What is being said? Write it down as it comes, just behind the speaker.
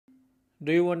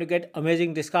Do you want to get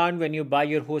amazing discount when you buy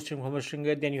your hosting from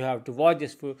Hostinger? Then you have to watch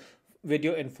this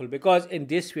video in full, because in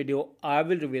this video I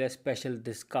will reveal a special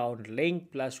discount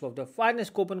link plus two of the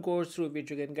finest coupon codes through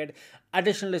which you can get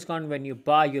additional discount when you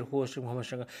buy your hosting from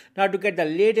Hostinger. Now, to get the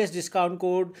latest discount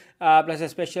code plus a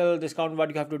special discount, what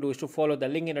you have to do is to follow the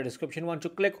link in the description. Once you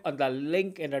click on the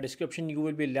link in the description, you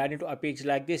will be landed to a page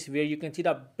like this where you can see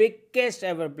the biggest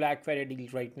ever Black Friday deal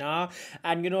right now,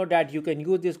 and you know that you can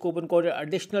use this coupon code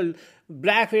additional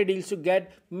Black Friday deals to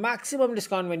get maximum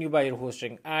discount when you buy your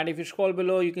hosting. And if you scroll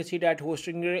below, you can see that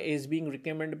Hostinger is being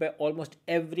recommended by almost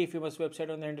every famous website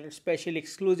on the internet, especially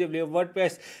exclusively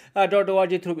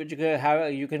WordPress.org, through which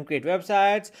you can create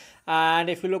websites. And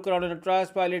if you look around in the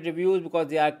Trustpilot reviews, because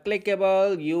they are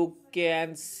clickable, you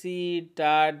can see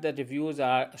that the reviews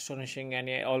are astonishing,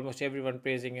 and almost everyone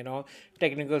praising,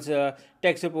 technical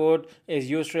tech support is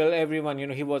useful. Everyone,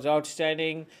 he was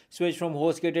outstanding. Switch from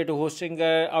HostGator to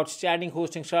Hostinger, outstanding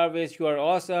hosting service, you are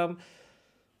awesome.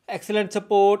 Excellent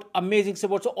support, amazing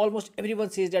support. So almost everyone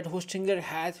says that Hostinger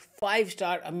has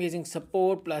 5-star amazing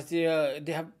support. Plus they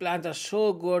have plans are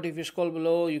so good. If you scroll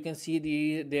below, you can see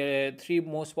the 3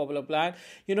 most popular plan.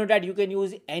 You know that you can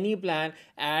use any plan,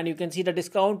 and you can see the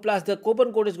discount plus the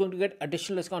coupon code is going to get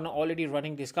additional discount on already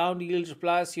running discount deals.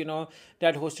 Plus,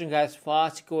 that Hostinger has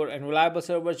fast, secure, and reliable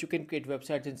servers. You can create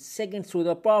websites in seconds through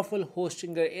the powerful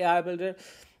Hostinger AI builder.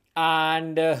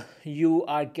 And you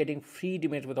are getting free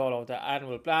domains with all of the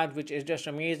annual plans, which is just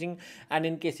amazing. And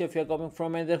in case if you're coming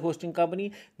from another hosting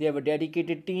company, they have a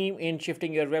dedicated team in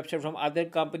shifting your website from other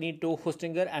company to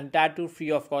Hostinger, and that too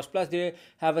free of cost. Plus they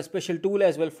have a special tool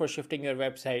as well for shifting your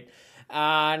website,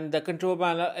 and the control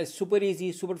panel is super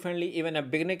easy, super friendly, even a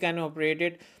beginner can operate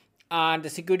it. And the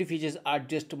security features are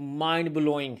just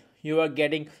mind-blowing. You are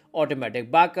getting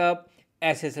automatic backup,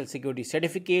 SSL security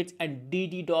certificates, and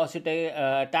DDoS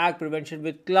attack prevention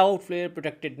with Cloudflare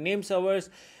protected name servers.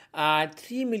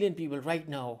 3 million people right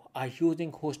now are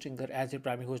using Hostinger as their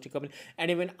primary hosting company,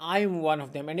 and even I am one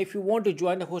of them. And if you want to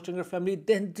join the Hostinger family,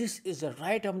 then this is the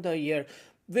right time of the year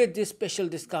with this special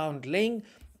discount link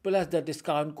plus the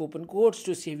discount coupon codes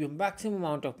to save you maximum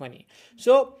amount of money.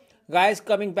 So guys,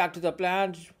 coming back to the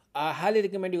plans, I highly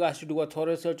recommend you guys to do a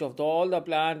thorough search of all the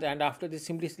plans, and after this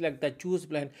simply select the choose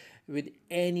plan with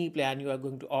any plan you are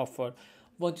going to offer.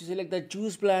 Once you select the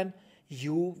choose plan,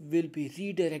 you will be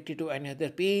redirected to another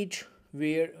page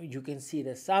where you can see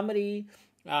the summary,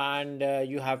 and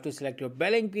you have to select your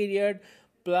billing period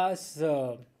plus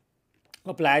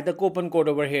apply the coupon code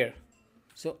over here.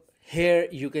 So here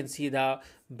you can see the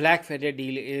Black Friday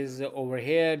deal is over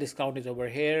here, discount is over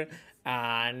here,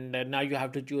 and now you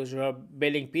have to choose your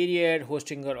billing period.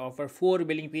 Hostinger offer 4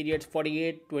 billing periods: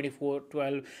 48, 24,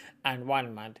 12, and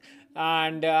 1 month.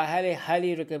 And I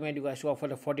highly recommend you guys to offer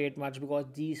the 48 months, because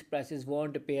these prices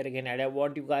won't appear again, and I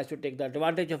want you guys to take the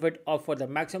advantage of it, offer the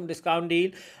maximum discount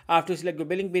deal. After you select the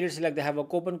billing period, select they have a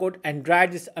coupon code and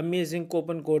write this amazing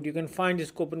coupon code. You can find this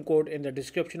coupon code in the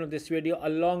description of this video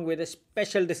along with a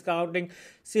special discounting.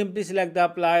 Simply select the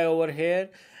apply over here,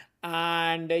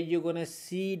 and you're gonna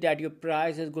see that your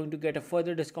price is going to get a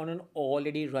further discount on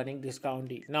already running discount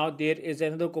deal. Now there is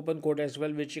another coupon code as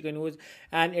well which you can use,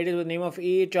 and it is the name of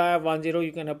AHI10.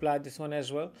 You can apply this one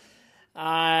as well,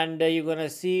 and you're gonna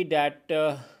see that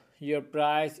your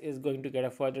price is going to get a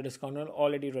further discount on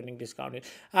already running discount.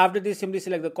 After this, simply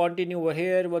select the continue over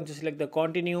here. Once you select the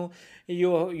continue,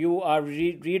 you are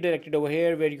redirected over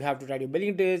here where you have to write your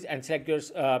billing days and select your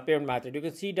payment method. You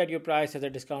can see that your price has a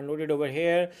discount loaded over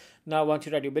here. Now once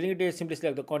you write your billing days, simply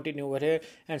select the continue over here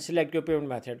and select your payment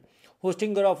method.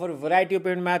 Hostinger offer a variety of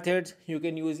payment methods. You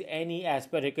can use any as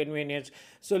per your convenience.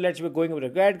 So let's be going over the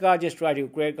credit card. Just write your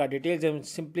credit card details and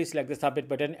simply select the submit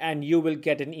button, and you will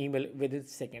get an email within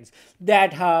seconds.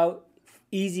 That's how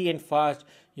easy and fast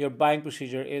your buying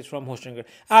procedure is from Hostinger.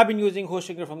 I've been using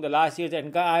Hostinger from the last years,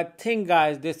 and I think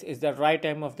guys, this is the right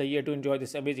time of the year to enjoy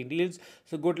this amazing deals.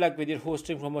 So good luck with your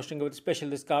hosting from Hostinger with special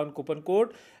discount coupon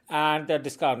code and the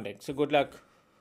discount link. So good luck.